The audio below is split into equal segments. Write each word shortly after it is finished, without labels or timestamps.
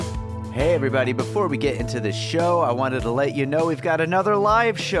Hey everybody, before we get into the show, I wanted to let you know we've got another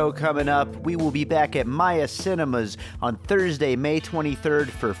live show coming up. We will be back at Maya Cinemas on Thursday, May 23rd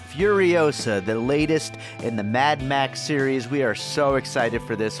for Furiosa, the latest in the Mad Max series. We are so excited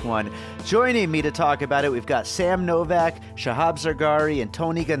for this one. Joining me to talk about it, we've got Sam Novak, Shahab Zargari, and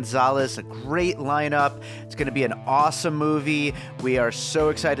Tony Gonzalez. A great lineup. It's going to be an awesome movie. We are so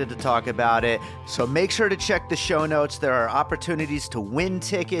excited to talk about it. So make sure to check the show notes. There are opportunities to win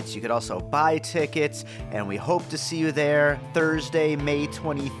tickets. You could also buy tickets, and we hope to see you there Thursday, May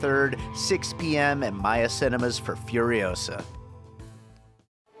 23rd, 6 p.m. at Maya Cinemas for Furiosa.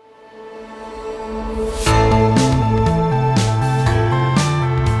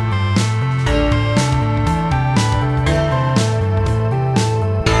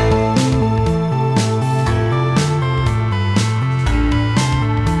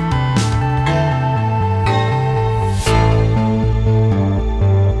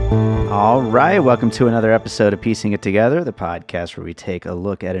 All right, welcome to another episode of Piecing It Together, the podcast where we take a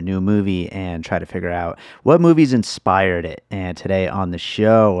look at a new movie and try to figure out what movies inspired it. And today on the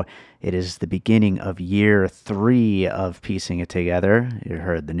show, it is the beginning of year 3 of Piecing It Together. You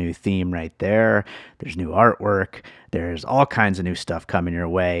heard the new theme right there. There's new artwork. There's all kinds of new stuff coming your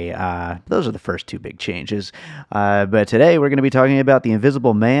way. Those are the first 2 big changes. But today we're going to be talking about The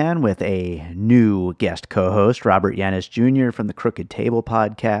Invisible Man with a new guest co-host, Robert Yanis Jr. from the Crooked Table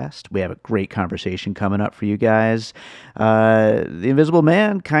podcast. We have a great conversation coming up for you guys. The Invisible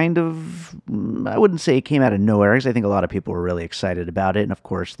Man kind of, I wouldn't say it came out of nowhere, because I think a lot of people were really excited about it. And of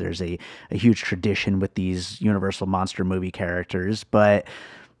course, there's a huge tradition with these Universal monster movie characters, but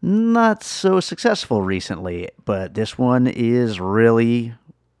not so successful recently. But this one is really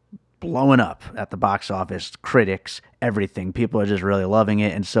blowing up at the box office, critics, everything. People are just really loving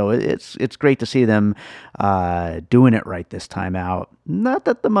it, and so it's great to see them doing it right this time out. Not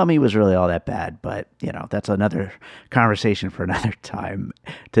that The Mummy was really all that bad, but that's another conversation for another time.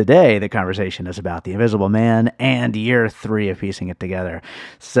 Today, the conversation is about The Invisible Man and year 3 of Piecing It Together.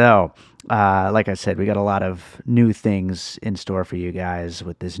 So, like I said, we got a lot of new things in store for you guys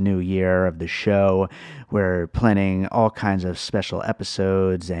with this new year of the show. We're planning all kinds of special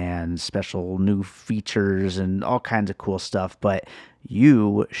episodes and special new features and all kinds of cool stuff, but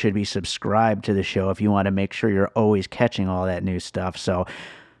you should be subscribed to the show if you want to make sure you're always catching all that new stuff. So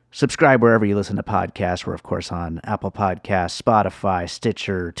subscribe wherever you listen to podcasts. We're, of course, on Apple Podcasts, Spotify,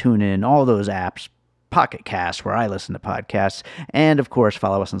 Stitcher, TuneIn, all those apps, Pocket Cast, where I listen to podcasts, and of course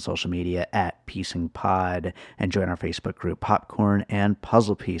follow us on social media at Piecing Pod, and join our Facebook group Popcorn and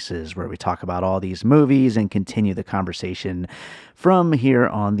Puzzle Pieces, where we talk about all these movies and continue the conversation from here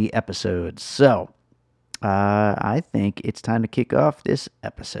on the episode. So I think it's time to kick off this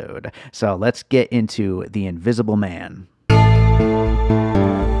episode. So let's get into The Invisible Man.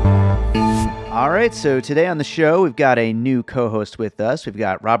 All right, so today on the show, we've got a new co-host with us. We've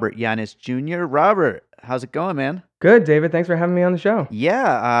got Robert Yanis Jr. Robert, how's it going, man? Good, David. Thanks for having me on the show.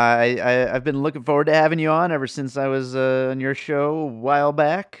 Yeah, I've been looking forward to having you on ever since I was on your show a while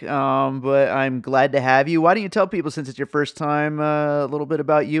back, but I'm glad to have you. Why don't you tell people, since it's your first time, a little bit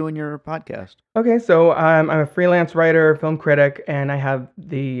about you and your podcast? Okay, so I'm a freelance writer, film critic, and I have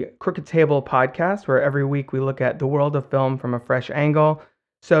the Crooked Table podcast, where every week we look at the world of film from a fresh angle.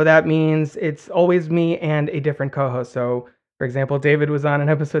 So that means it's always me and a different co-host. So, for example, David was on an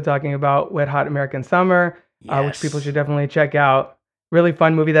episode talking about Wet Hot American Summer, which people should definitely check out. Really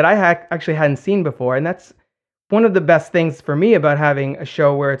fun movie that I actually hadn't seen before. And that's one of the best things for me about having a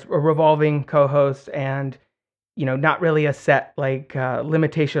show where it's a revolving co-host and, not really a set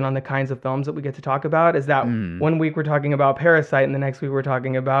limitation on the kinds of films that we get to talk about, is that one week we're talking about Parasite and the next week we're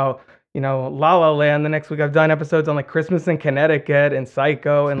talking about La La Land. The next week I've done episodes on Christmas in Connecticut and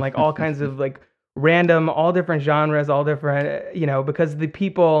Psycho and all kinds of random, all different genres, all different, because the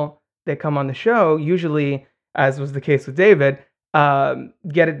people that come on the show usually, as was the case with David,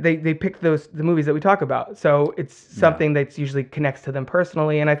 get it. They pick the movies that we talk about. So it's something that's usually connects to them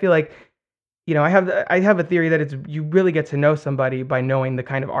personally. And I feel like, I have a theory that you really get to know somebody by knowing the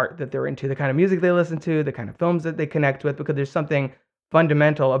kind of art that they're into, the kind of music they listen to, the kind of films that they connect with, because there's something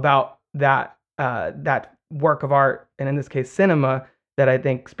fundamental about that work of art, and in this case cinema, that I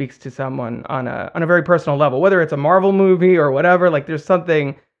think speaks to someone on a very personal level, whether it's a Marvel movie or whatever. There's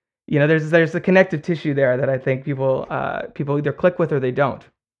something, there's a connective tissue there that I think people either click with or they don't.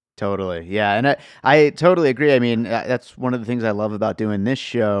 Totally. Yeah. And I totally agree. I mean, that's one of the things I love about doing this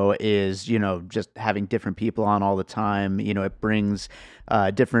show is, just having different people on all the time. It brings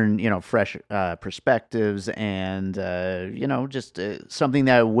different, fresh perspectives and, just something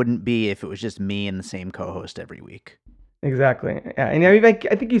that it wouldn't be if it was just me and the same co-host every week. Exactly. Yeah, and I mean,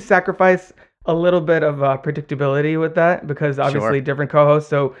 I think you sacrifice a little bit of predictability with that because obviously Sure. different co-hosts.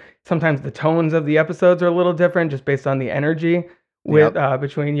 So sometimes the tones of the episodes are a little different just based on the energy with Yep.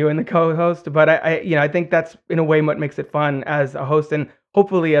 between you and the co-host. But I think that's in a way what makes it fun as a host and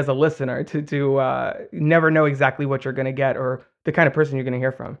hopefully as a listener to never know exactly what you're going to get or the kind of person you're going to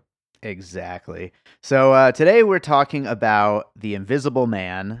hear from. Exactly. So today we're talking about The Invisible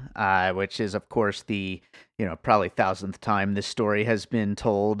Man, which is, of course, the probably thousandth time this story has been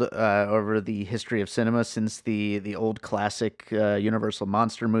told over the history of cinema since the old classic Universal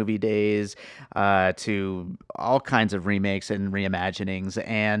monster movie days to all kinds of remakes and reimaginings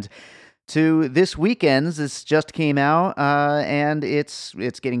and. To this weekend's, this just came out, and it's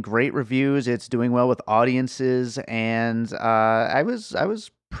getting great reviews. It's doing well with audiences, and I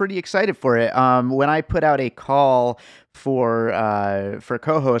was pretty excited for it. When I put out a call for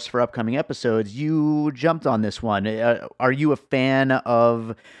co-hosts for upcoming episodes, you jumped on this one. Are you a fan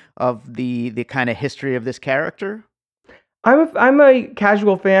of the kind of history of this character? I'm a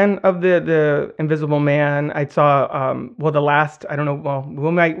casual fan of the Invisible Man. I saw well the last I don't know well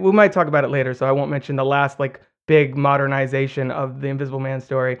we might talk about it later, so I won't mention the last like big modernization of the Invisible Man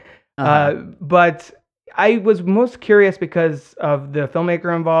story. Uh huh. But I was most curious because of the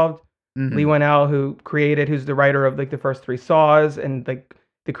filmmaker involved, Lee Mm-hmm. Winnell, who's the writer of like the first three Saws and like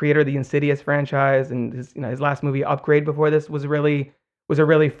the creator of the Insidious franchise, and his last movie Upgrade before this was a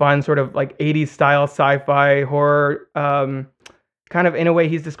really fun sort of like 80s style sci-fi horror, kind of in a way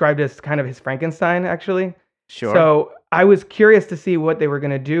he's described as kind of his Frankenstein actually. Sure. So I was curious to see what they were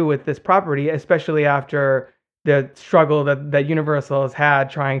going to do with this property, especially after the struggle that Universal has had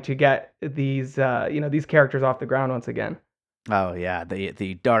trying to get these characters off the ground once again. Oh yeah,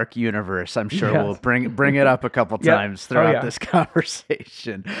 the dark universe. I'm sure we'll Yes. bring it up a couple Yep. times Oh throughout yeah. this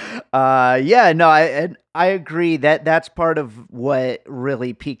conversation. Yeah, no, I agree that that's part of what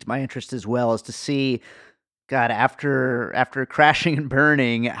really piqued my interest as well is to see God, after crashing and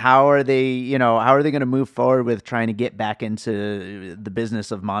burning, how are they going to move forward with trying to get back into the business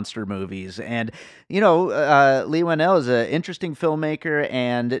of monster movies? And Lee Winnell is an interesting filmmaker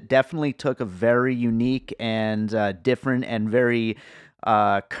and definitely took a very unique and different and very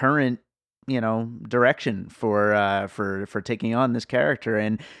current direction for taking on this character,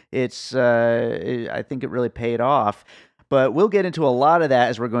 and I think it really paid off. But we'll get into a lot of that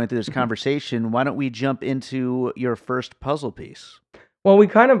as we're going through this conversation. Why don't we jump into your first puzzle piece? Well, this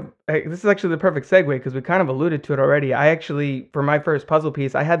is actually the perfect segue because we kind of alluded to it already. I actually, for my first puzzle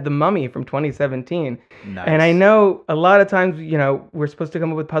piece, I had The Mummy from 2017. And I Nice. know a lot of times, we're supposed to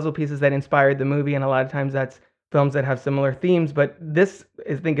come up with puzzle pieces that inspired the movie, and a lot of times that's films that have similar themes. But this,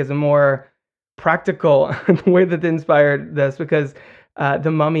 I think, is a more practical way that they inspired this because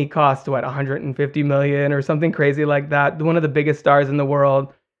The Mummy cost, what, 150 million or something crazy like that. One of the biggest stars in the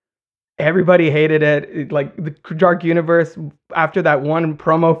world. Everybody hated it. Like the Dark Universe after that one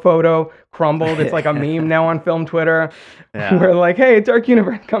promo photo crumbled. It's like a meme now on film Twitter. Yeah. We're like, "Hey, Dark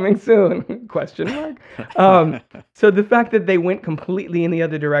Universe coming soon?" Question mark. So the fact that they went completely in the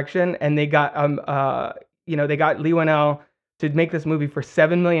other direction and they got Lee Winnell to make this movie for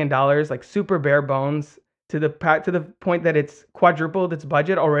 $7 million, like super bare bones, to the point that it's quadrupled its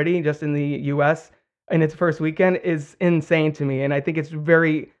budget already just in the U.S. in its first weekend is insane to me, and I think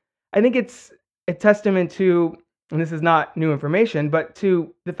it's a testament to, and this is not new information, but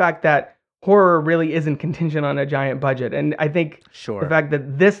to the fact that horror really isn't contingent on a giant budget. And I think the Sure. fact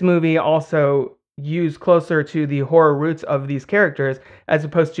that this movie also used closer to the horror roots of these characters, as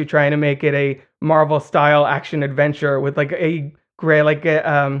opposed to trying to make it a Marvel style action adventure with like a gray,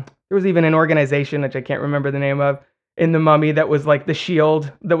 there was even an organization, which I can't remember the name of, in The Mummy that was like the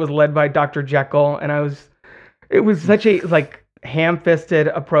Shield that was led by Dr. Jekyll. And it was such a like ham-fisted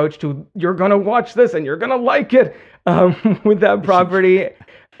approach to you're gonna watch this and you're gonna like it with that property,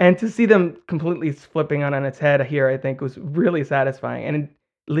 and to see them completely flipping on its head here, I think was really satisfying and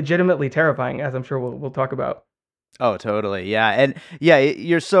legitimately terrifying, as I'm sure we'll talk about. Oh, totally. Yeah, and yeah,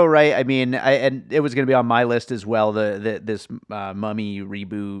 you're so right. I mean, and it was going to be on my list as well. This Mummy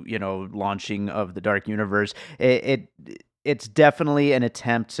reboot, launching of the Dark Universe. It's definitely an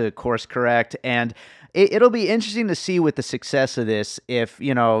attempt to course correct, and it'll be interesting to see with the success of this if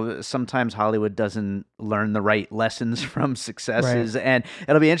sometimes Hollywood doesn't learn the right lessons from Right. successes, and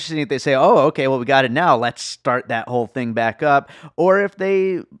it'll be interesting if they say, "Oh, okay, well we got it now. Let's start that whole thing back up," or if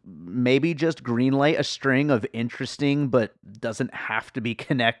they maybe just greenlight a string of interesting but doesn't have to be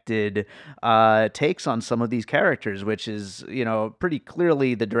connected takes on some of these characters, which is pretty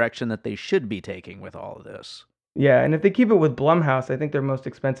clearly the direction that they should be taking with all of this. Yeah, and if they keep it with Blumhouse, I think their most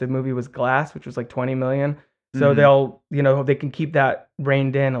expensive movie was Glass, which was like 20 million. So Mhm. they can keep that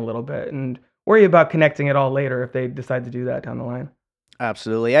reined in a little bit and worry about connecting it all later if they decide to do that down the line.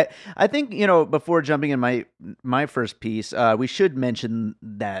 Absolutely. I think, before jumping in my first piece, we should mention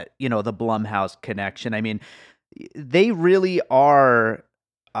that, the Blumhouse connection. I mean, they really are.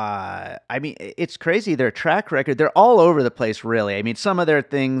 I mean, it's crazy their track record. They're all over the place, really. I mean, some of their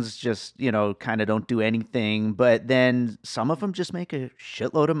things just, kind of don't do anything, but then some of them just make a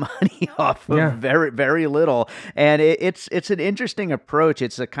shitload of money off of Yeah. very, very little. And it's an interesting approach.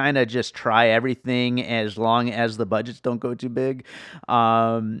 It's a kind of just try everything as long as the budgets don't go too big.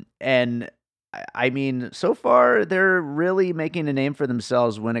 And I mean, so far they're really making a name for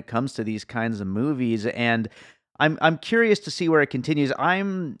themselves when it comes to these kinds of movies, and I'm curious to see where it continues.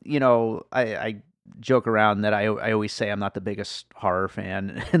 I joke around that I always say I'm not the biggest horror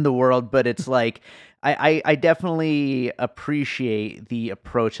fan in the world, but it's like I definitely appreciate the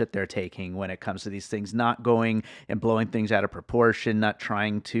approach that they're taking when it comes to these things, not going and blowing things out of proportion, not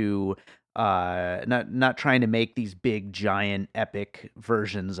trying to make these big giant epic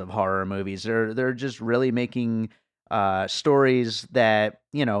versions of horror movies. They're just really making stories that,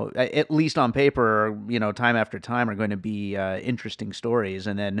 at least on paper, time after time are going to be interesting stories.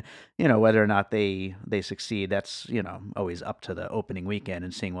 And then, whether or not they succeed, that's, always up to the opening weekend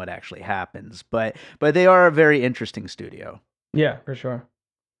and seeing what actually happens. But they are a very interesting studio. Yeah, for sure.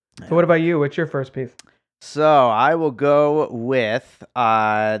 So Yeah. what about you? What's your first piece? So I will go with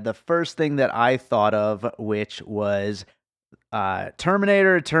the first thing that I thought of, which was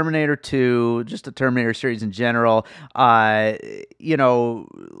Terminator 2, just the Terminator series in general. You know,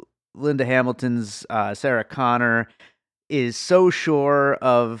 Linda Hamilton's Sarah Connor is so sure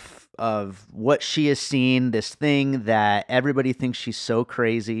of what she has seen, this thing that everybody thinks she's so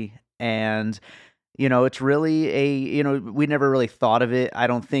crazy. And it's really we never really thought of it. I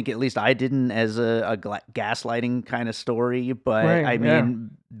don't think, at least I didn't, as a gaslighting kind of story. But Right. I Yeah.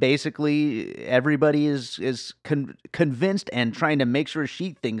 mean, basically, everybody is convinced and trying to make sure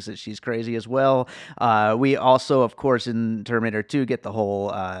she thinks that she's crazy as well. We also, of course, in Terminator 2, get the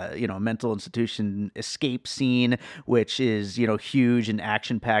whole mental institution escape scene, which is huge and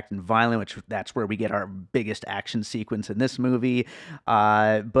action packed and violent. Which that's where we get our biggest action sequence in this movie.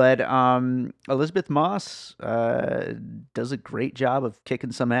 But Elizabeth Moss does a great job of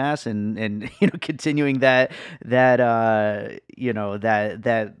kicking some ass and continuing that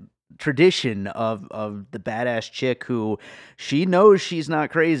tradition of the badass chick who she knows she's not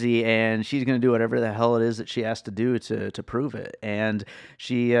crazy and she's going to do whatever the hell it is that she has to do to prove it. And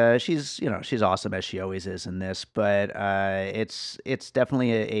she's awesome, as she always is in this. But it's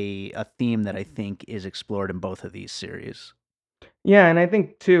definitely a theme that I think is explored in both of these series. Yeah, and I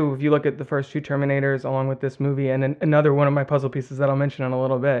think too, if you look at the first two Terminators along with this movie, and another one of my puzzle pieces that I'll mention in a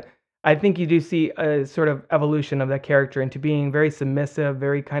little bit, I think you do see a sort of evolution of that character into being very submissive,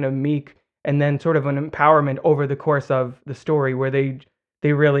 very kind of meek, and then sort of an empowerment over the course of the story, where they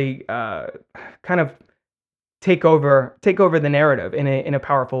really kind of take over the narrative in a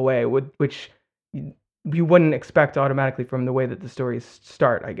powerful way, which you wouldn't expect automatically from the way that the stories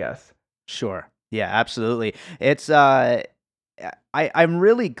start, I guess. Sure. Yeah, absolutely. It's I'm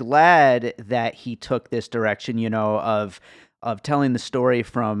really glad that he took this direction, of telling the story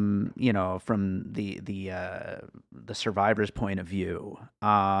from the survivor's point of view,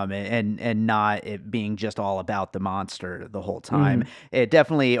 and not it being just all about the monster the whole time. Mhm. It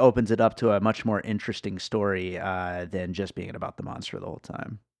definitely opens it up to a much more interesting story than just being about the monster the whole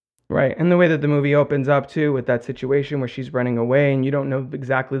time. Right, and the way that the movie opens up too, with that situation where she's running away and you don't know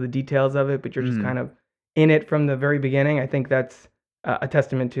exactly the details of it, but you're just Mhm. kind of in it from the very beginning. I think that's a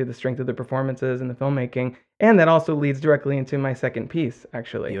testament to the strength of the performances and the filmmaking, and that also leads directly into my second piece,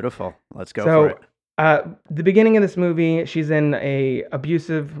 actually. Beautiful. Let's go for So, it. the beginning of this movie, she's in a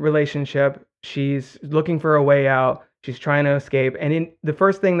abusive relationship. She's looking for a way out. She's trying to escape. And in the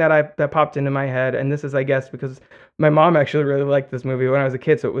first thing that popped into my head, and this is, I guess, because my mom actually really liked this movie when I was a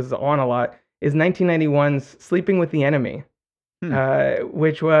kid, so it was on a lot, is 1991's Sleeping with the Enemy, Hmm.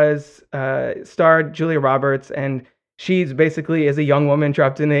 which was starred Julia Roberts, and she's basically is a young woman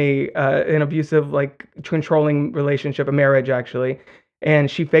trapped in a an abusive, like, controlling relationship, a marriage actually, and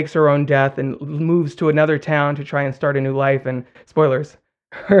she fakes her own death and moves to another town to try and start a new life. And spoilers,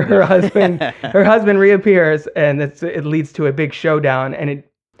 her husband reappears, and it leads to a big showdown. And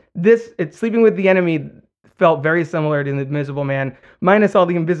it's Sleeping with the Enemy felt very similar to The Invisible Man, minus all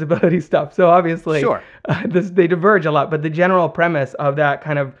the invisibility stuff. So obviously, Sure. they diverge a lot, but the general premise of that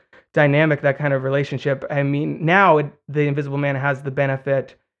kind of dynamic, that kind of relationship. I mean, now the Invisible Man has the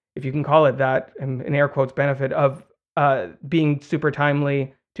benefit, if you can call it that, in air quotes, benefit of being super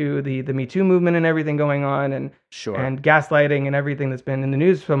timely, to the Me Too movement and everything going on, Sure. and gaslighting and everything that's been in the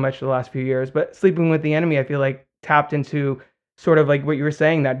news so much for the last few years. But Sleeping with the Enemy, I feel like tapped into sort of like what you were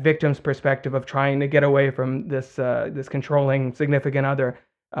saying, that victim's perspective of trying to get away from this controlling significant other,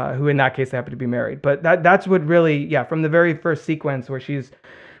 who in that case happened to be married. But that's what really, yeah, from the very first sequence where she's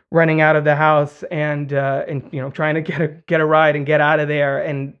running out of the house and trying to get a ride and get out of there.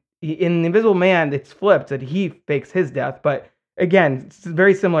 And in The Invisible Man, it's flipped that he fakes his death, but again, it's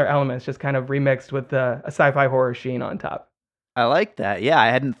very similar elements, just kind of remixed with a sci-fi horror sheen on top. I like that. Yeah, I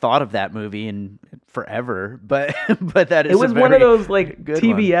hadn't thought of that movie in forever, but but that is It was a one of very those like good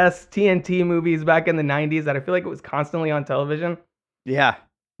one. TBS, TNT movies back in the 90s that I feel like it was constantly on television. Yeah.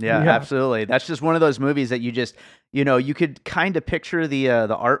 Yeah, Yeah. absolutely. That's just one of those movies that you just, you could kind of picture the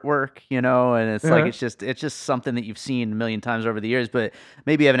artwork, and it's like Uh-huh. it's just something that you've seen a million times over the years, but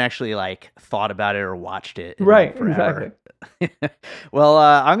maybe you haven't actually like thought about it or watched it in Right, forever. exactly. Well,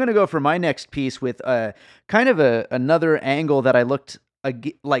 I'm gonna go for my next piece with kind of another angle that I looked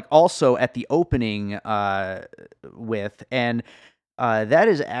like also at the opening with, and that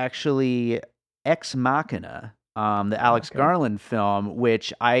is actually Ex Machina, the Alex Okay. Garland film,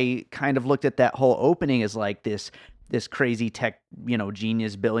 which I kind of looked at that whole opening as like this crazy tech,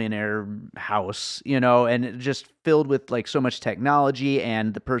 genius billionaire house, and it just filled with like so much technology,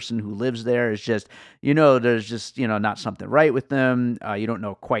 and the person who lives there is just, there's just, not something right with them. You don't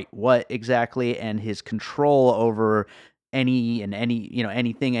know quite what exactly, and his control over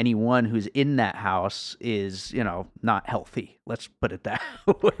anything, anyone who's in that house is, not healthy. Let's put it that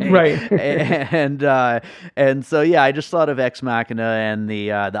way. Right. And so yeah, I just thought of Ex Machina and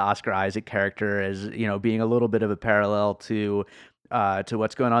the Oscar Isaac character as, being a little bit of a parallel to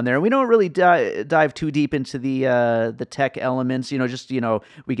what's going on there. And we don't really dive too deep into the tech elements, just,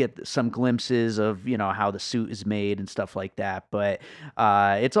 we get some glimpses of, how the suit is made and stuff like that. But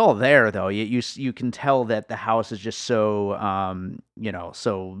it's all there though. You can tell that the house is just so,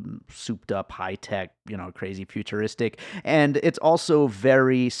 so souped up, high tech, crazy futuristic. And it's also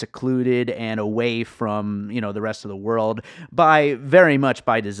very secluded and away from, the rest of the world very much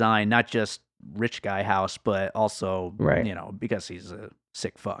by design, not just rich guy house, but also, Right. because he's a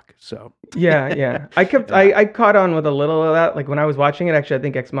sick fuck. So Yeah. I kept yeah, I caught on with a little of that. Like when I was watching it, actually I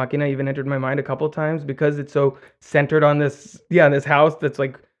think Ex Machina even entered my mind a couple of times because it's so centered on this house that's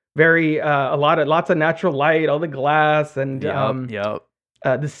like very lots of natural light, all the glass and yep.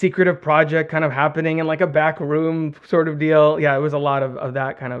 the secretive project kind of happening in like a back room sort of deal. Yeah, it was a lot of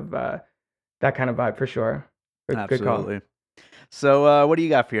that kind of vibe for sure. Good call. Absolutely. So what do you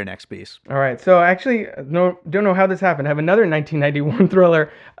got for your next piece? All right. So actually, no, don't know how this happened. I have another 1991 thriller,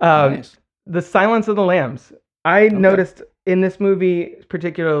 Nice. The Silence of the Lambs. I Okay. noticed in this movie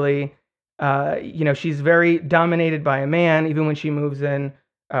particularly, she's very dominated by a man, even when she moves in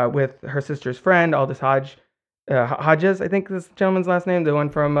with her sister's friend, Aldous Hodges, I think this gentleman's last name, the one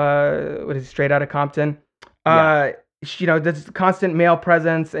from what is Straight Outta Compton. Yeah. There's constant male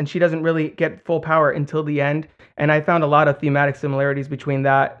presence, and she doesn't really get full power until the end. And I found a lot of thematic similarities between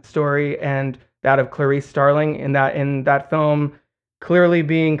that story and that of Clarice Starling in that film, clearly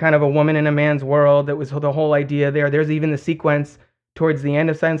being kind of a woman in a man's world. That was the whole idea there. There's even the sequence towards the end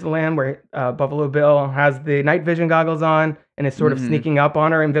of Silence of the Lamb where Buffalo Bill has the night vision goggles on and is sort of Mm-hmm. sneaking up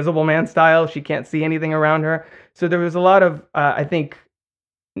on her, Invisible Man style. She can't see anything around her. So there was a lot of, I think,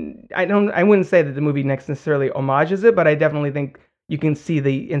 I wouldn't say that the movie necessarily homages it, but I definitely think you can see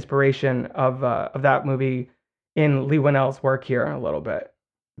the inspiration of that movie in Lee Winnell's work here a little bit.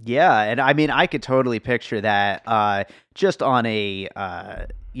 Yeah, and I mean, I could totally picture that just on a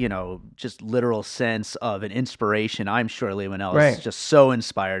just literal sense of an inspiration. I'm sure Lee Winnell is Right. just so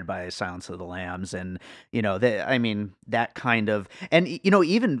inspired by Silence of the Lambs, and that, I mean, that kind of, and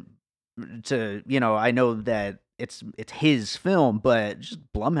even to, I know that it's his film, but just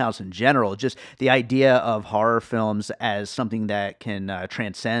Blumhouse in general, just the idea of horror films as something that can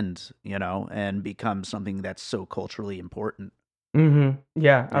transcend, and become something that's so culturally important. Yeah,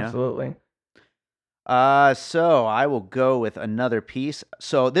 Yeah. absolutely. So I will go with another piece.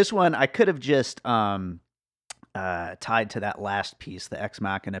 So this one I could have just tied to that last piece, the Ex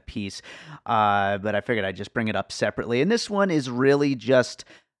Machina piece, but I figured I'd just bring it up separately. And this one is really just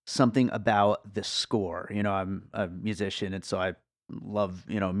something about the score. I'm a musician, and so I love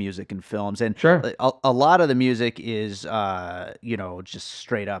music and films, and Sure. a lot of the music is just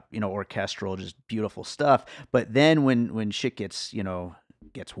straight up orchestral, just beautiful stuff. But then when shit gets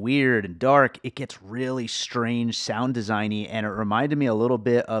weird and dark, it gets really strange sound designy, and it reminded me a little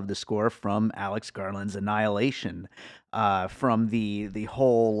bit of the score from Alex Garland's Annihilation, from the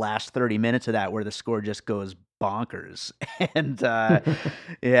whole last 30 minutes of that, where the score just goes bonkers. And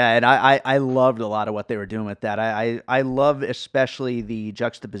yeah, and I loved a lot of what they were doing with that. I love especially the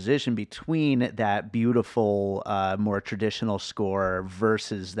juxtaposition between that beautiful, more traditional score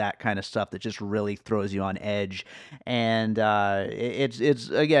versus that kind of stuff that just really throws you on edge. And it's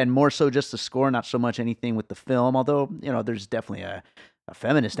again more so just the score, not so much anything with the film. Although there's definitely a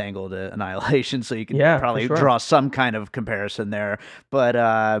feminist angle to Annihilation, so you can Yeah, for probably sure. draw some kind of comparison there. But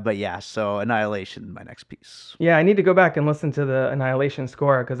yeah, so Annihilation, my next piece. Yeah, I need to go back and listen to the Annihilation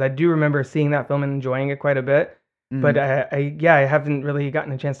score because I do remember seeing that film and enjoying it quite a bit. But Mhm. I haven't really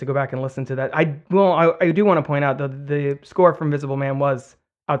gotten a chance to go back and listen to that. I do want to point out that the score from Invisible Man was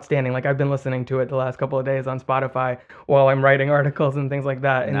outstanding. Like I've been listening to it the last couple of days on Spotify while I'm writing articles and things like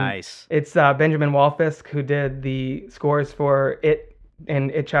that. And Nice. it's Benjamin Wallfisk who did the scores for It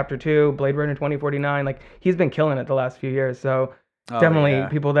and It Chapter 2, Blade Runner 2049. Like he's been killing it the last few years. So Oh definitely yeah.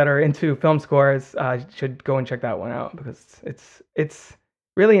 people that are into film scores should go and check that one out because it's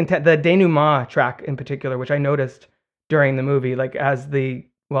really intense. The denouement track in particular, which I noticed during the movie, like as the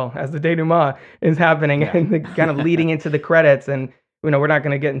denouement is happening Yeah. and the kind of leading into the credits, and we're not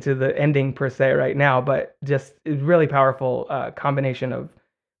going to get into the ending per se right now, but just a really powerful combination of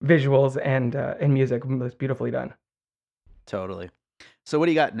visuals and music. It's beautifully done. Totally. So what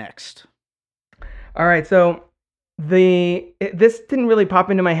do you got next? All right, so this didn't really pop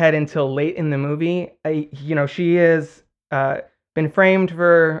into my head until late in the movie. She is been framed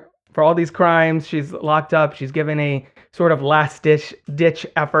for all these crimes. She's locked up. She's given a sort of last ditch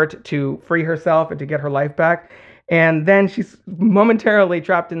effort to free herself and to get her life back. And then she's momentarily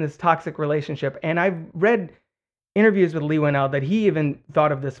trapped in this toxic relationship. And I've read interviews with Leigh Whannell that he even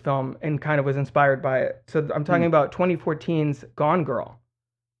thought of this film and kind of was inspired by it. So I'm talking Hmm. about 2014's Gone Girl.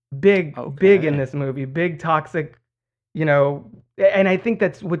 Big in Okay. this movie, big toxic, you know. And I think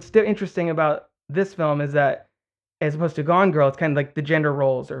that's what's still interesting about this film is that as opposed to Gone Girl, it's kind of like the gender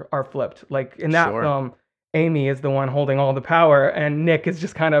roles are flipped. Like in that Sure. film, Amy is the one holding all the power, and Nick is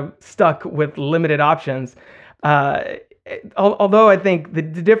just kind of stuck with limited options. Uh, Although I think the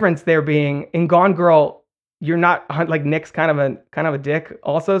difference there being in Gone Girl, you're not like Nick's kind of a dick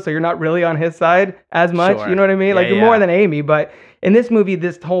also, so you're not really on his side as much. You Sure. know what I mean? Yeah, Like you're more yeah. than Amy, but in this movie,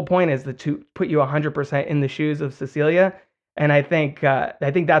 this whole point is to put you 100% in the shoes of Cecilia, and I think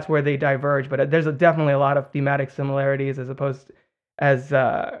that's where they diverge. But there's definitely a lot of thematic similarities as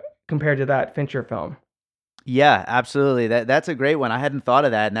compared to that Fincher film. Yeah, absolutely. That's a great one. I hadn't thought of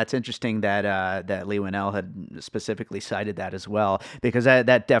that, and that's interesting that that Leigh Whannell had specifically cited that as well, because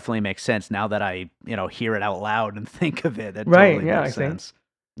that definitely makes sense now that I hear it out loud and think of it. That Right? totally Yeah, I makes think. sense.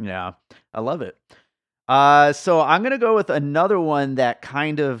 Yeah, I love it. So I'm gonna go with another one that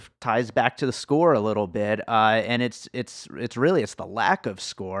kind of ties back to the score a little bit, and it's really it's the lack of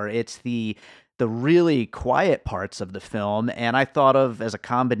score. It's the really quiet parts of the film, and I thought of as a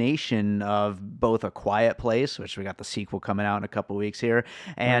combination of both A Quiet Place, which we got the sequel coming out in a couple weeks here,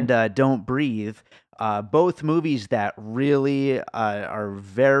 Right. and Don't Breathe. Both movies that really are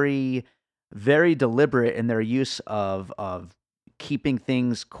very, very deliberate in their use of keeping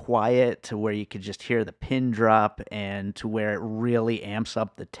things quiet to where you could just hear the pin drop and to where it really amps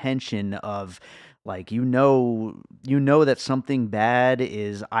up the tension of like that something bad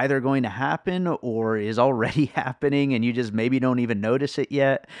is either going to happen or is already happening and you just maybe don't even notice it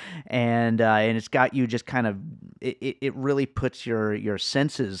yet, and it's got you just kind of it really puts your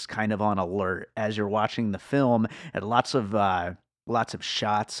senses kind of on alert as you're watching the film, and lots of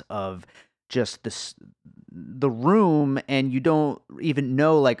shots of just the room, and you don't even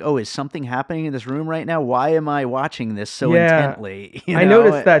know like, oh, is something happening in this room right now? Why am I watching this so Yeah, intently? I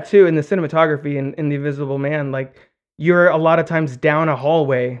noticed that too in the cinematography in The Invisible Man. Like you're a lot of times down a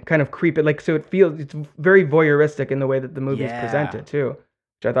hallway, kind of creepy. Like so, it's very voyeuristic in the way that the movie's Yeah. presented too,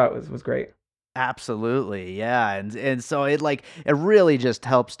 which I thought was great. Absolutely, yeah, and so it really just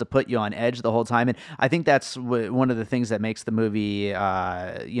helps to put you on edge the whole time, and I think that's one of the things that makes the movie,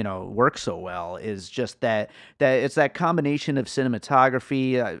 work so well is just that it's that combination of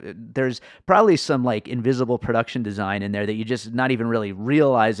cinematography. There's probably some like invisible production design in there that you just not even really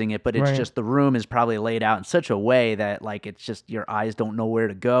realizing it, but it's Right. just the room is probably laid out in such a way that like it's just your eyes don't know where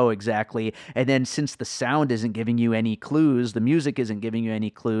to go exactly, and then since the sound isn't giving you any clues, the music isn't giving you any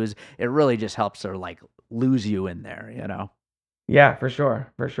clues, it really just helps her like lose you in there. Yeah, for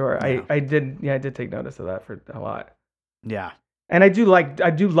sure, for sure. Yeah. I did take notice of that for a lot. Yeah. And I do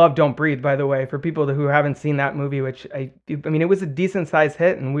love Don't Breathe, by the way, for people who haven't seen that movie, which I mean, it was a decent sized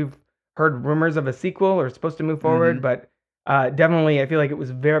hit, and we've heard rumors of a sequel or it's supposed to move forward, Mhm. but definitely, I feel like it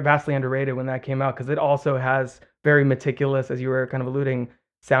was very vastly underrated when that came out because it also has very meticulous, as you were kind of alluding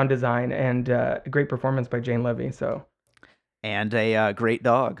sound design, and a great performance by Jane Levy. So And a great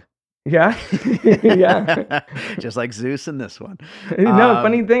dog. yeah, yeah. Just like Zeus in this one. No,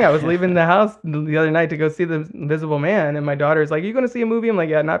 funny Um, thing, I was leaving the house the other night to go see The Invisible Man, and my daughter's like, "You going to see a movie?" I'm like,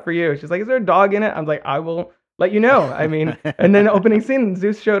 "Yeah, not for you." She's like, "Is there a dog in it?" I'm like, "I will let you know." I mean, and then the opening scene,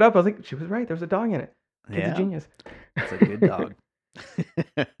 Zeus showed up. I was like, "She was right. There was a dog in it. Kid's a yeah, genius." it's a good dog.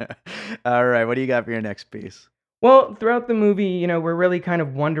 All right, what do you got for your next piece? Well, throughout the movie, we're really kind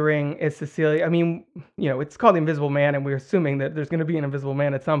of wondering, is Cecilia, I mean, it's called The Invisible Man, and we're assuming that there's going to be an Invisible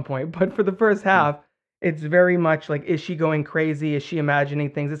Man at some point. But for the first Mm, half, it's very much like, is she going crazy? Is she imagining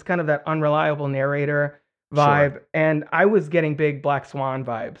things? It's kind of that unreliable narrator sure. vibe. And I was getting big Black Swan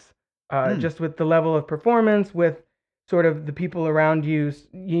vibes, Mm, just with the level of performance, with sort of the people around you.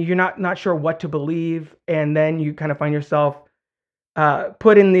 You're not sure what to believe. And then you kind of find yourself I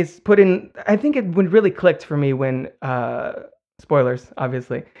think it when really clicked for me when spoilers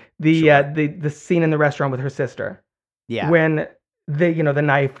obviously sure. the scene in the restaurant with her sister Yeah. when the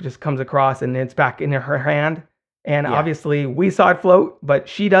knife just comes across and it's back in her hand, and Yeah. obviously we saw it float but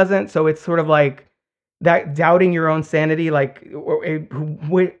she doesn't, so it's sort of like that doubting your own sanity, like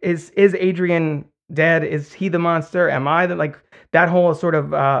is Adrian dead? Is he the monster? Am I the, like, that whole sort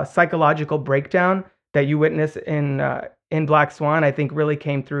of psychological breakdown that you witness in Black Swan, I think really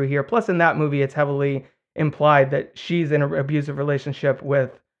came through here. Plus, in that movie, it's heavily implied that she's in an abusive relationship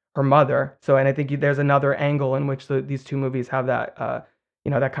with her mother. So, and I think there's another angle in which these two movies have that,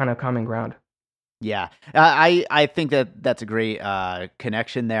 that kind of common ground. Yeah, I think that that's a great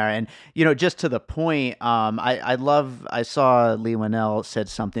connection there, and just to the point, I saw Lee Winnell said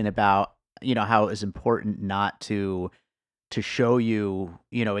something about how it was important not to show you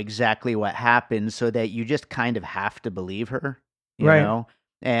exactly what happened, so that you just kind of have to believe her, Right.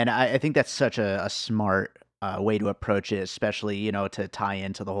 and I think that's such a smart way to approach it, especially to tie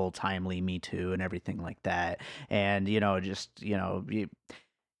into the whole timely Me Too and everything like that, and just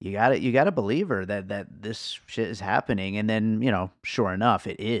you gotta believe her that this shit is happening, and then sure enough,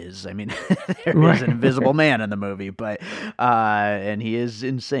 it is. I mean, there is Right. an invisible man in the movie, but and he is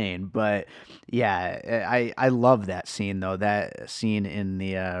insane. But yeah, I love that scene though. That scene in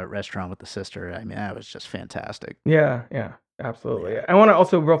the restaurant with the sister. I mean, that was just fantastic. Yeah, yeah, absolutely. Yeah. I want to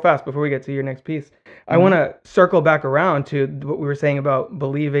also, real fast, before we get to your next piece, I want Hmm. to circle back around to what we were saying about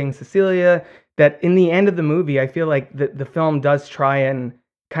believing Cecilia. That in the end of the movie, I feel like the film does try and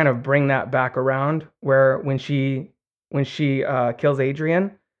kind of bring that back around, where when she kills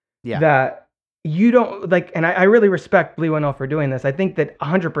Adrian, Yeah. that you don't like, and I really respect Lee Winnell for doing this. I think that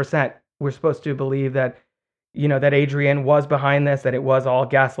 100% we're supposed to believe that that Adrian was behind this, that it was all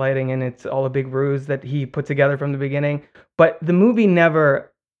gaslighting and it's all a big ruse that he put together from the beginning. But the movie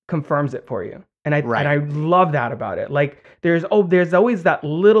never confirms it for you. And I Right. love that about it. Like there's always that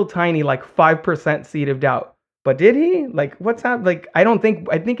little tiny like 5% seed of doubt. But did he? Like what's happened? Like I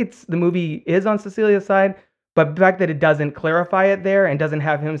think it's the movie is on Cecilia's side, but the fact that it doesn't clarify it there and doesn't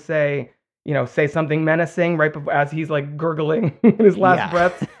have him say something menacing right before as he's like gurgling in his last Yeah.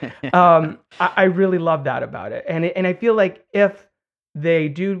 breaths. I really love that about it, and I feel like if they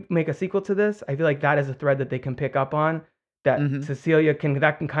do make a sequel to this, I feel like that is a thread that they can pick up on. That Hmm. Cecilia can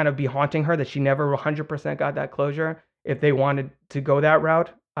kind of be haunting her, that she never 100% got that closure. If they wanted to go that route,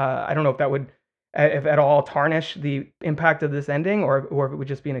 I don't know if that would, if at all, tarnish the impact of this ending, or if it would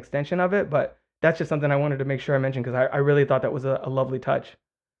just be an extension of it. But that's just something I wanted to make sure I mentioned because I really thought that was a lovely touch.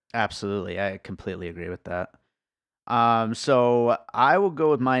 Absolutely, I completely agree with that. So I will go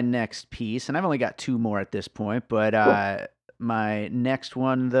with my next piece, and I've only got two more at this point, but Cool. my next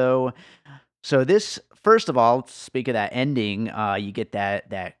one though. So this, first of all, speak of that ending, you get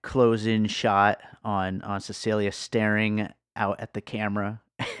that close in shot on Cecilia staring out at the camera.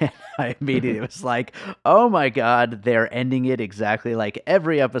 And I immediately was like, "Oh my God, they're ending it exactly like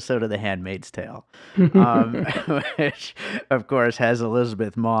every episode of The Handmaid's Tale," which of course has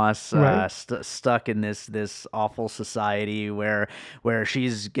Elizabeth Moss Right. stuck in this awful society where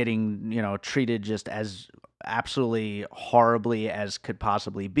she's getting treated just as absolutely horribly as could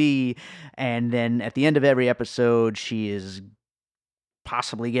possibly be, and then at the end of every episode she is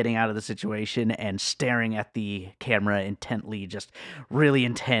possibly getting out of the situation and staring at the camera intently, just really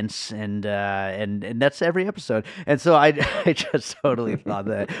intense, and that's every episode. And so I I just totally thought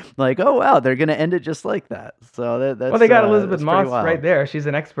that, like, oh wow, they're gonna end it just like that. So Well, they got Elizabeth that's pretty Moss right wild. there. She's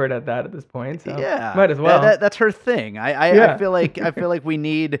an expert at that at this point, so Yeah, might as well. that's her thing. I Yeah, feel like we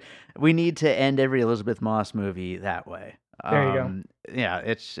need to end every Elizabeth Moss movie that way. there you go. Yeah,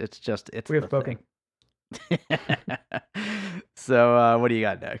 it's just it's We have the thing. spoken. So what do you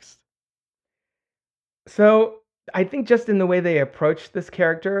got next? So I think just in the way they approach this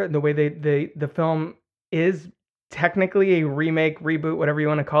character, the way the film is technically a remake, reboot, whatever you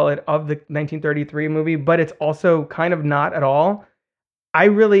want to call it, of the 1933 movie, but it's also kind of not at all. I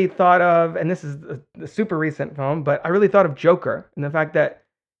really thought of, and this is a super recent film, but I really thought of Joker and the fact that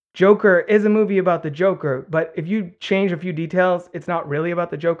Joker is a movie about the Joker, but if you change a few details, it's not really about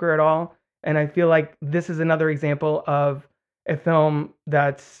the Joker at all. And I feel like this is another example of a film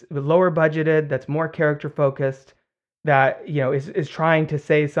that's lower budgeted, that's more character focused, that is trying to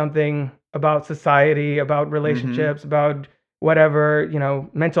say something about society, about Mm-hmm. relationships, about whatever,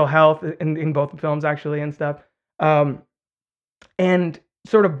 mental health in both films actually and stuff. Um, and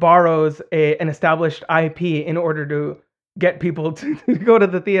sort of borrows an established IP in order to get people to go to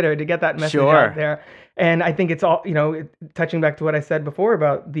the theater to get that message out Sure. there. And I think it's all, touching back to what I said before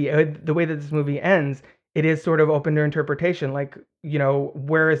about the way that this movie ends, it is sort of open to interpretation. Like,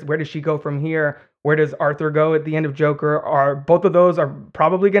 where does she go from here? Where does Arthur go at the end of Joker? Are both of those are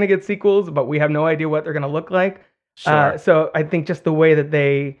probably going to get sequels, but we have no idea what they're going to look like. Sure. So I think just the way that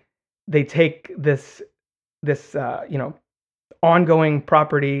they take this ongoing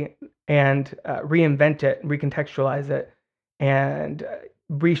property and reinvent it, recontextualize it, and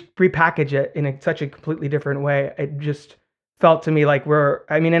repackage it in such a completely different way. It just felt to me like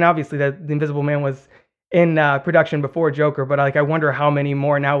and obviously the Invisible Man was in production before Joker, but like I wonder how many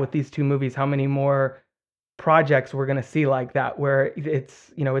more now with these two movies, how many more projects we're gonna see like that, where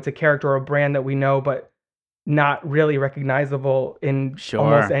it's a character or a brand that we know, but not really recognizable in almost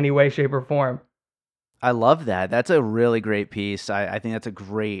Sure. any way, shape, or form. I love that. That's a really great piece. I think that's a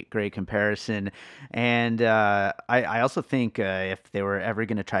great comparison. And I also think if they were ever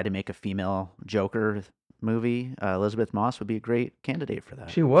going to try to make a female Joker movie, Elizabeth Moss would be a great candidate for that.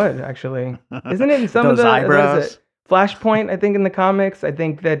 She would actually. Isn't it in some of Those the what is it? eyebrows. Flashpoint, I think in the comics, I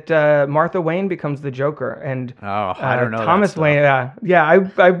think that Martha Wayne becomes the Joker, and Oh, I don't know that Thomas Wayne. stuff. Yeah,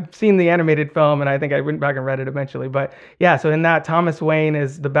 I've seen the animated film, and I think I went back and read it eventually. But yeah, so in that, Thomas Wayne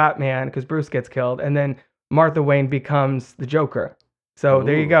is the Batman because Bruce gets killed, and then Martha Wayne becomes the Joker. So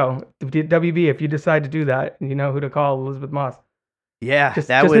there you Ooh. go. WB, if you decide to do that, you know who to call, Elizabeth Moss. Yeah, Just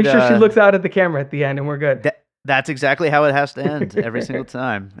that just would make sure she looks out at the camera at the end, and we're good. that's exactly how it has to end every single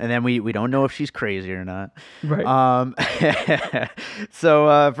time. And then we don't know if she's crazy or not. Right. Um,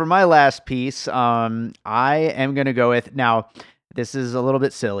 so for my last piece, I am gonna go with now. This is a little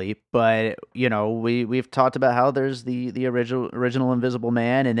bit silly, but we've talked about how there's the original Invisible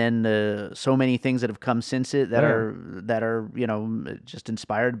Man, and then so many things that have come since it that Yeah. are just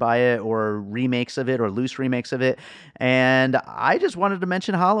inspired by it or remakes of it or loose remakes of it. And I just wanted to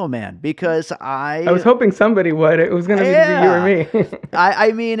mention Hollow Man because I was hoping somebody would. It was gonna be you or yeah. me.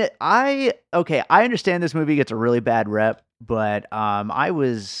 I mean, okay, I understand this movie gets a really bad rep, but I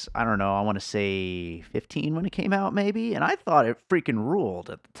don't know, I want to say 15 when it came out maybe, and I thought it freaking ruled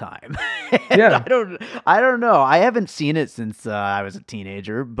at the time. And Yeah. I don't know. I haven't seen it since I was a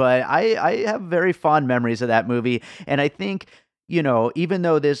teenager, but I have very fond memories of that movie, and I think, even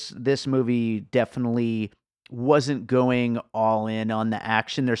though this movie definitely wasn't going all in on the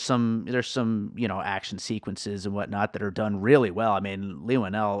action. There's some action sequences and whatnot that are done really well. I mean, Lee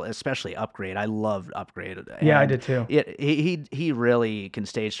Winnell, especially Upgrade. I loved Upgrade, Yeah, I and did too. he really can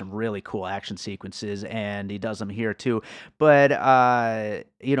stage some really cool action sequences, and he does them here too. But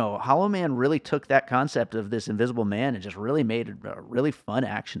Hollow Man really took that concept of this Invisible Man and just really made a really fun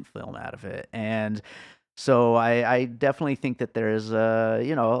action film out of it. And so I definitely think that there's a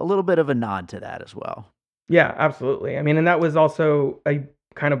little bit of a nod to that as well. Yeah, absolutely. I mean, and that was also a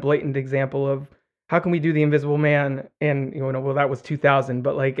kind of blatant example of how can we do the Invisible Man in, well, that was 2000,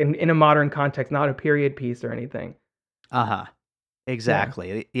 but like in a modern context, not a period piece or anything. Uh-huh. Yeah,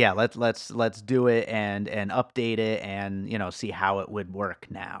 Exactly. Yeah, let's do it and update it and, see how it would work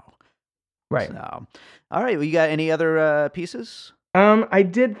now. right. So, all right, well, you got any other pieces? I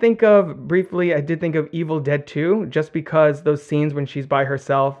did think of Evil Dead 2, just because those scenes when she's by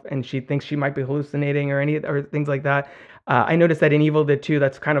herself and she thinks she might be hallucinating or things like that. I noticed that in Evil Dead 2,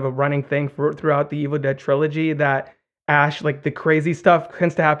 that's kind of a running thing throughout the Evil Dead trilogy, that Ash, like the crazy stuff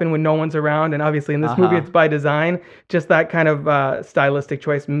tends to happen when no one's around. And obviously in this movie, Uh-huh. it's by design. Just that kind of stylistic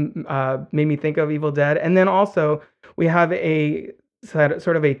choice made me think of Evil Dead. And then also, we have a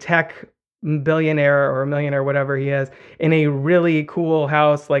sort of a tech billionaire or a millionaire, whatever he is, in a really cool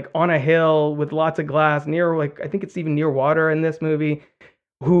house, like on a hill with lots of glass near, like, I think it's even near water in this movie,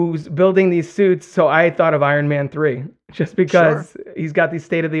 who's building these suits. So I thought of Iron Man 3, just Sure. because he's got these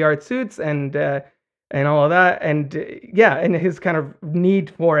state of the art suits and all of that. And yeah, and his kind of need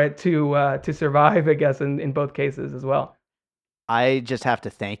for it to survive, I guess, in both cases as well. I just have to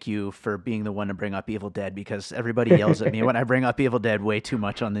thank you for being the one to bring up Evil Dead, because everybody yells at me when I bring up Evil Dead way too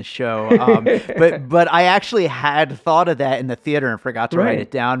much on this show. But I actually had thought of that in the theater and forgot to write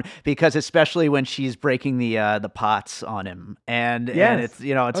it down, because especially when she's breaking the pots on him, and it's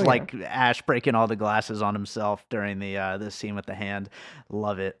it's like Ash breaking all the glasses on himself during the scene with the hand.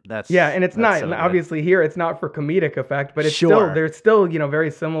 Love it. And it's not so obviously here it's not for comedic effect, but it's still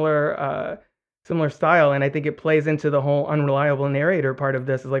very similar style, and I think it plays into the whole unreliable narrator part of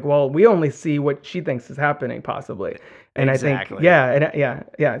this. Is like, well, we only see what she thinks is happening, possibly, and exactly. I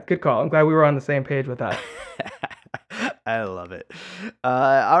think, good call. I'm glad we were on the same page with that. I love it.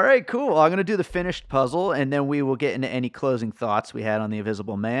 All right, cool. I'm going to do the finished puzzle, and then we will get into any closing thoughts we had on The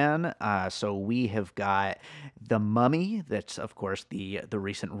Invisible Man. So we have got The Mummy. That's, of course, the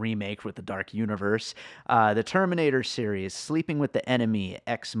recent remake with the Dark Universe. The Terminator series, Sleeping with the Enemy,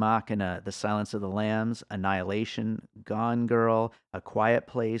 Ex Machina, The Silence of the Lambs, Annihilation, Gone Girl, A Quiet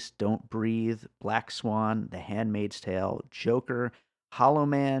Place, Don't Breathe, Black Swan, The Handmaid's Tale, Joker, Hollow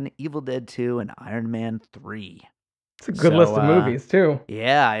Man, Evil Dead 2, and Iron Man 3. It's a good list of movies too.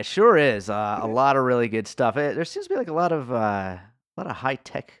 Yeah, it sure is. A lot of really good stuff. There seems to be like a lot of high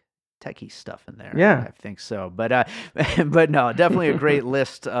techie stuff in there. Yeah, I think so. But but no, definitely a great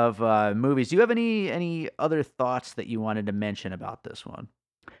list of movies. Do you have any other thoughts that you wanted to mention about this one?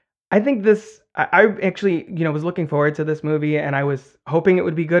 I think this. I actually was looking forward to this movie, and I was hoping it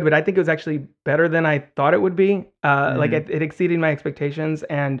would be good, but I think it was actually better than I thought it would be. Like it exceeded my expectations,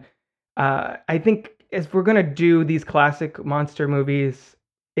 and I think, if we're gonna do these classic monster movies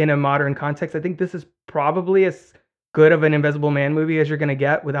in a modern context, I think this is probably as good of an Invisible Man movie as you're gonna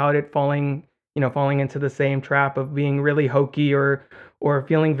get without it falling into the same trap of being really hokey or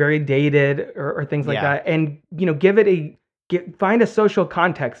feeling very dated or things like that. And find a social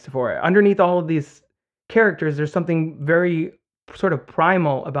context for it. Underneath all of these characters, there's something very sort of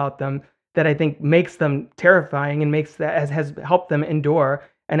primal about them that I think makes them terrifying and has helped them endure.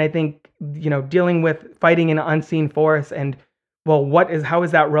 And I think, dealing with fighting in an unseen force and, well, how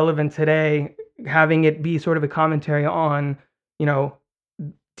is that relevant today? Having it be sort of a commentary on,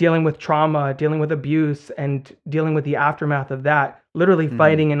 dealing with trauma, dealing with abuse, and dealing with the aftermath of that, literally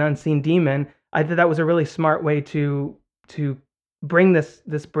fighting an unseen demon. I thought that was a really smart way to bring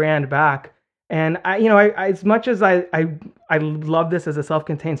this brand back. And I as much as I love this as a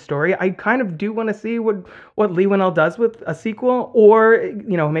self-contained story, I kind of do want to see what Leigh Whannell does with a sequel, or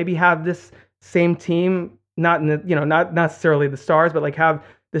maybe have this same team, not necessarily the stars, but like have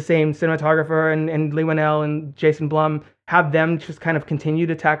the same cinematographer and Leigh Whannell and Jason Blum, have them just kind of continue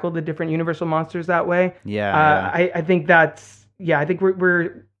to tackle the different Universal monsters that way. I think that's I think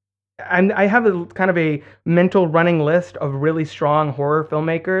I have a kind of a mental running list of really strong horror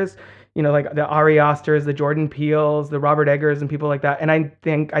filmmakers, like the Ari Asters, the Jordan Peels, the Robert Eggers, and people like that. And I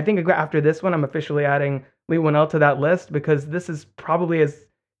think after this one, I'm officially adding Leigh Whannell to that list, because this is probably as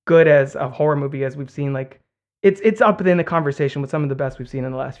good as a horror movie as we've seen. Like, it's up in the conversation with some of the best we've seen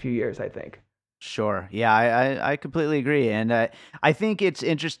in the last few years, I think. Sure. Yeah, I completely agree. And I think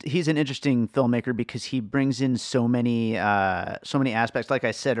he's an interesting filmmaker because he brings in so many aspects. Like I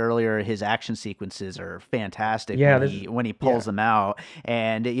said earlier, his action sequences are fantastic when he pulls them out.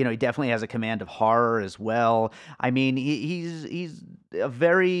 And, he definitely has a command of horror as well. I mean, he's a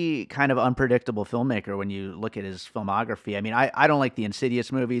very kind of unpredictable filmmaker when you look at his filmography. I mean, I don't like the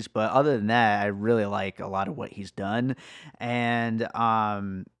Insidious movies, but other than that, I really like a lot of what he's done. And,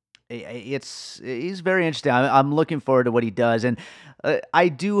 he's very interesting. I'm looking forward to what he does, and I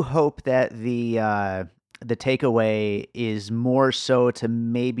do hope that the takeaway is more so to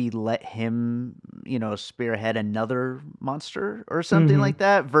maybe let him, spearhead another monster or something like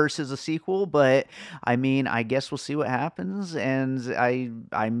that versus a sequel. But I mean, I guess we'll see what happens, and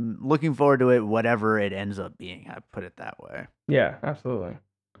I'm looking forward to it, whatever it ends up being. I put it that way. Yeah, absolutely.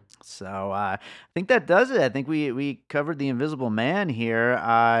 So I think that does it. I think we covered The Invisible Man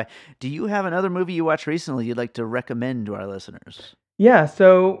here. Do you have another movie you watched recently you'd like to recommend to our listeners? Yeah,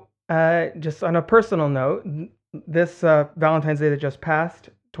 so just on a personal note, this Valentine's Day that just passed,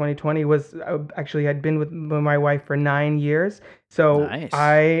 2020, was actually I'd been with my wife for 9 years. So nice.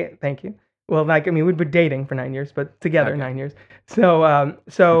 Thank you. Well, we'd been dating for 9 years, but together 9 years.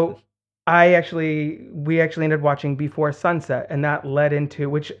 So we actually ended up watching Before Sunset, and that led into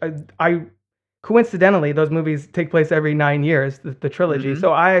which I coincidentally, those movies take place every 9 years, the trilogy.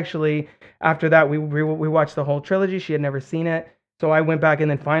 So I actually, after that, we watched the whole trilogy. She had never seen it, so I went back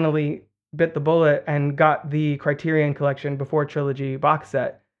and then finally bit the bullet and got the Criterion Collection Before Trilogy box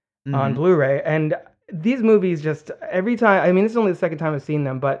set on Blu-ray. And these movies, just every time, I mean, this is only the second time I've seen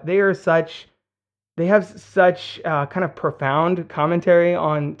them, but they are such they have such kind of profound commentary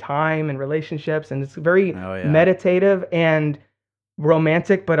on time and relationships, and it's very Oh yeah. meditative and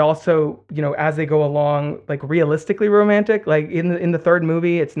romantic, but also, as they go along, like realistically romantic. Like in the third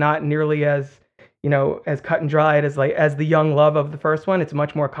movie, it's not nearly as cut and dried as the young love of the first one. It's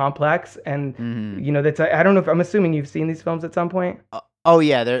much more complex, and Hmm. that's I don't know if I'm assuming you've seen these films at some point. Oh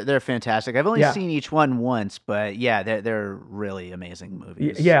yeah, they're fantastic. I've only Yeah. seen each one once, but yeah, they're really amazing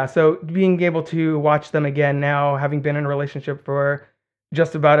movies. Yeah, so being able to watch them again now, having been in a relationship for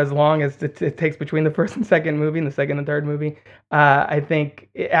just about as long as it takes between the first and second movie and the second and third movie, I think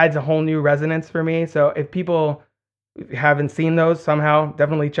it adds a whole new resonance for me. So if people haven't seen those somehow,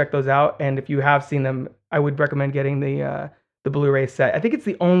 definitely check those out. And if you have seen them, I would recommend getting the Blu-ray set. I think it's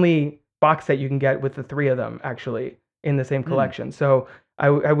the only box set you can get with the three of them actually in the same collection. So I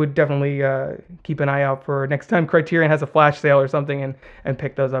would definitely keep an eye out for next time Criterion has a flash sale or something, and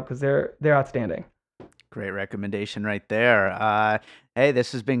pick those up because they're outstanding. Great recommendation right there. Hey,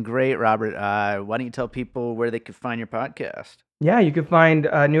 this has been great, Robert. Why don't you tell people where they could find your podcast? Yeah, you can find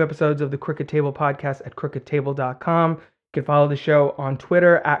new episodes of the Crooked Table podcast at crookedtable.com. You can follow the show on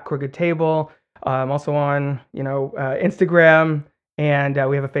Twitter at Crooked Table. Also on Instagram, and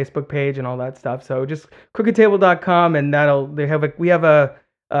we have a Facebook page and all that stuff. So just crookedtable.com, and we have a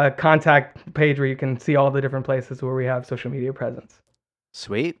contact page where you can see all the different places where we have social media presence.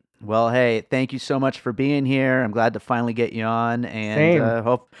 Sweet. Well, hey, thank you so much for being here. I'm glad to finally get you on, and Same.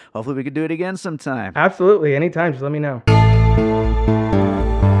 hopefully we could do it again sometime. Absolutely, anytime. Just let me know.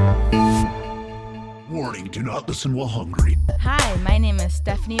 Warning, do not listen while hungry. Hi, my name is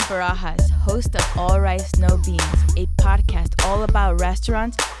Stephanie Barajas, host of All Rice No Beans, a podcast all about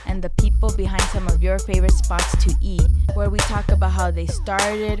restaurants and the people behind some of your favorite spots to eat, where we talk about how they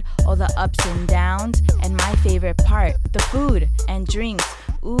started, all the ups and downs, and my favorite part, the food and drinks.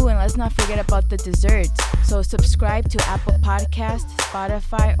 Ooh, and let's not forget about the desserts. So subscribe to Apple Podcasts,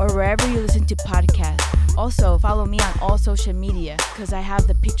 Spotify, or wherever you listen to podcasts. Also, follow me on all social media because I have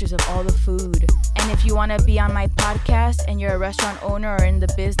the pictures of all the food. And if you want to be on my podcast and you're a restaurant owner or in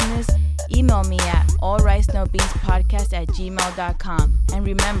the business, email me at allricenobeanspodcast@gmail.com. And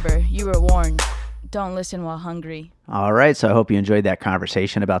remember, you were warned. Don't listen while hungry. All right, so I hope you enjoyed that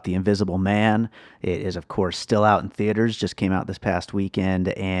conversation about The Invisible Man. It is, of course, still out in theaters. Just came out this past weekend,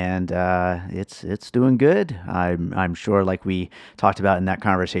 and it's doing good. I'm sure, like we talked about in that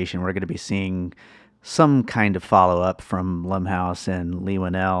conversation, we're going to be seeing some kind of follow-up from Blumhouse and Leigh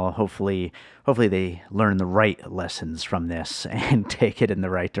Whannell. Hopefully they learn the right lessons from this and take it in the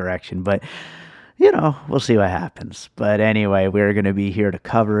right direction. But we'll see what happens. But anyway, we're going to be here to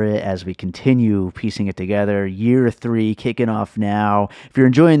cover it as we continue piecing it together. Year 3 kicking off now. If you're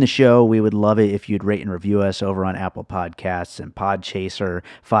enjoying the show, we would love it if you'd rate and review us over on Apple Podcasts and Podchaser.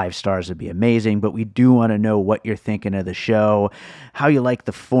 5 stars would be amazing. But we do want to know what you're thinking of the show, how you like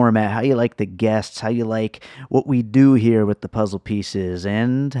the format, how you like the guests, how you like what we do here with the puzzle pieces,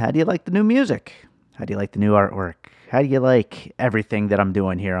 and how do you like the new music? How do you like the new artwork? How do you like everything that I'm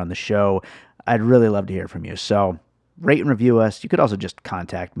doing here on the show? I'd really love to hear from you. So rate and review us. You could also just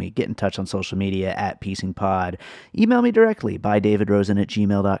contact me. Get in touch on social media at PiecingPod. Email me directly by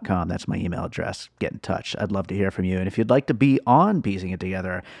davidrosen@gmail.com. That's my email address. Get in touch. I'd love to hear from you. And if you'd like to be on Piecing It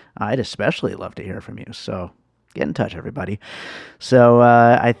Together, I'd especially love to hear from you. So get in touch, everybody. So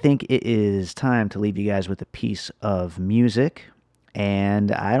I think it is time to leave you guys with a piece of music.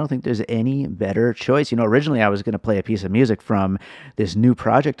 And I don't think there's any better choice. Originally I was going to play a piece of music from this new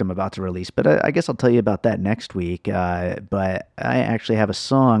project I'm about to release, but I guess I'll tell you about that next week. But I actually have a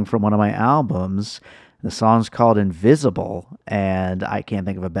song from one of my albums. The song's called Invisible, and I can't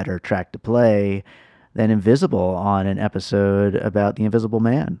think of a better track to play than Invisible on an episode about the Invisible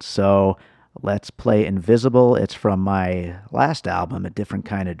Man. So let's play Invisible. It's from my last album, A Different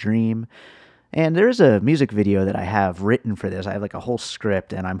Kind of Dream. And there's a music video that I have written for this. I have like a whole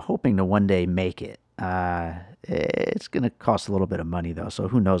script, and I'm hoping to one day make it. It's going to cost a little bit of money, though, so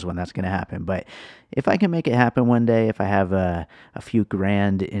who knows when that's going to happen. But if I can make it happen one day, if I have a few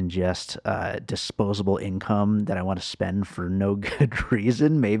grand in just disposable income that I want to spend for no good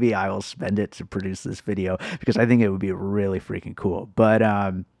reason, maybe I will spend it to produce this video, because I think it would be really freaking cool. But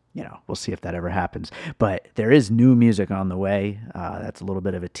we'll see if that ever happens. But there is new music on the way. That's a little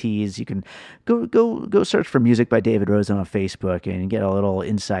bit of a tease. You can go search for Music by David Rosen on Facebook and get a little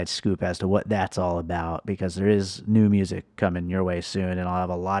inside scoop as to what that's all about, because there is new music coming your way soon, and I'll have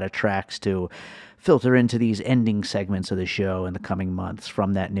a lot of tracks to filter into these ending segments of the show in the coming months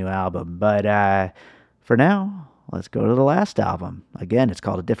from that new album. But for now, let's go to the last album. Again, it's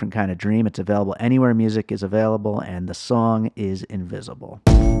called A Different Kind of Dream. It's available anywhere music is available, and the song is Invisible.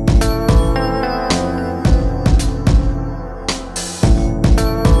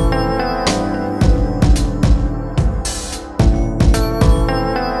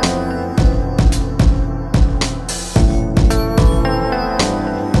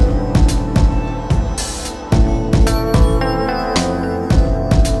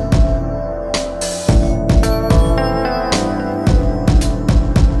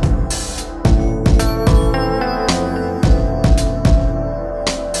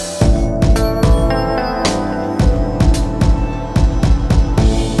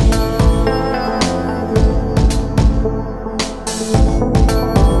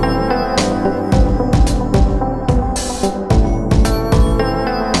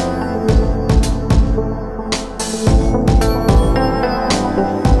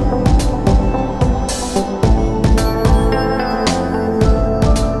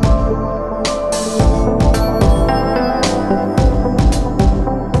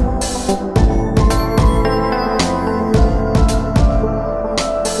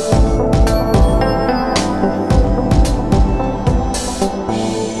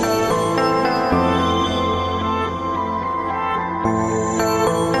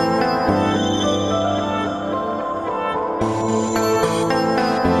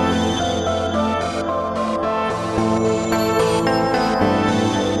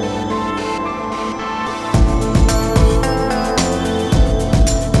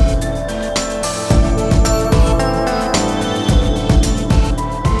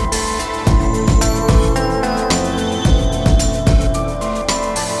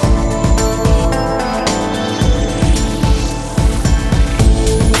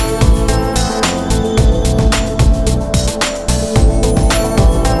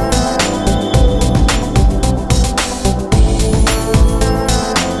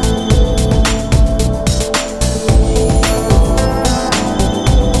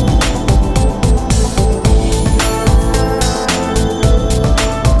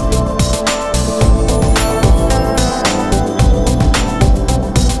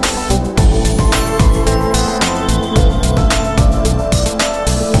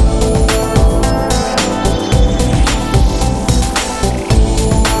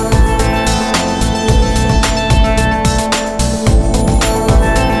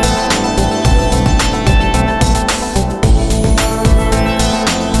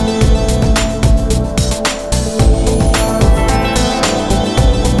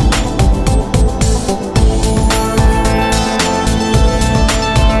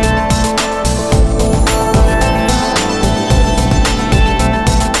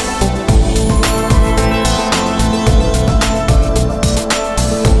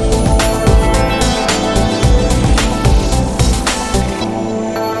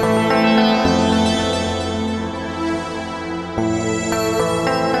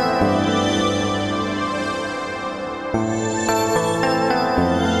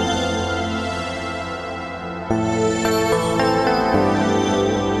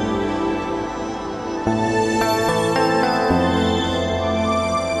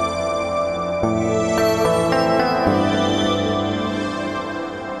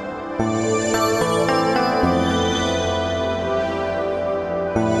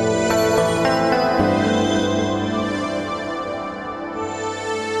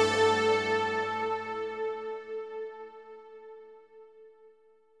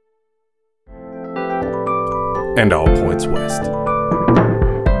 and all points west.